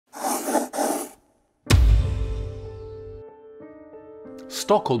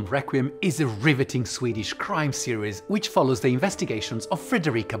Stockholm Requiem is a riveting Swedish crime series which follows the investigations of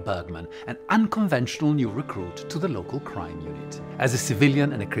Fredrika Bergman, an unconventional new recruit to the local crime unit. As a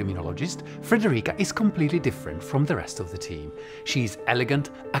civilian and a criminologist, Fredrika is completely different from the rest of the team. She is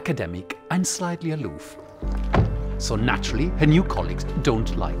elegant, academic and slightly aloof. So naturally, her new colleagues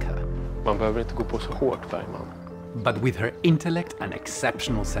don't like her. Man behöver inte gå på så hårt, Bergman. But with her intellect and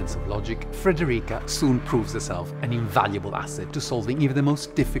exceptional sense of logic, Fredrika soon proves herself an invaluable asset to solving even the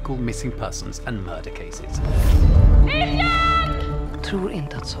most difficult missing persons and murder cases. Jag tror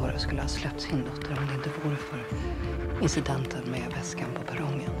inte att Sara skulle ha släppt sin dotter om det inte vore för incidenten med väskan på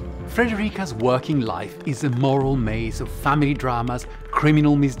perrongen. Fredrika's working life is a moral maze of family dramas,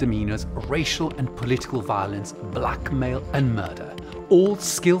 criminal misdemeanors, racial and political violence, blackmail and murder, all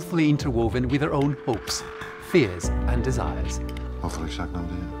skillfully interwoven with her own hopes, fears and desires. Varför exakt om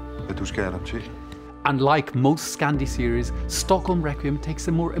det? Är du ska adoptera? Unlike most Scandi series, Stockholm Requiem takes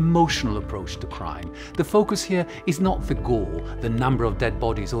a more emotional approach to crime. The focus here is not the gore, the number of dead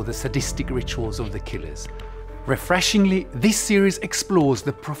bodies or the sadistic rituals of the killers. Refreshingly, this series explores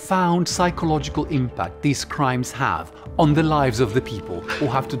the profound psychological impact these crimes have on the lives of the people who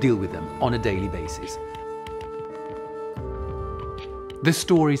have to deal with them on a daily basis. The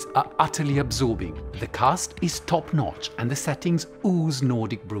stories are utterly absorbing, the cast is top-notch and the settings ooze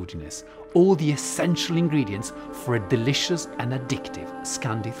Nordic broodiness, all the essential ingredients for a delicious and addictive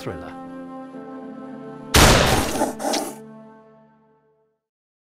Scandi thriller.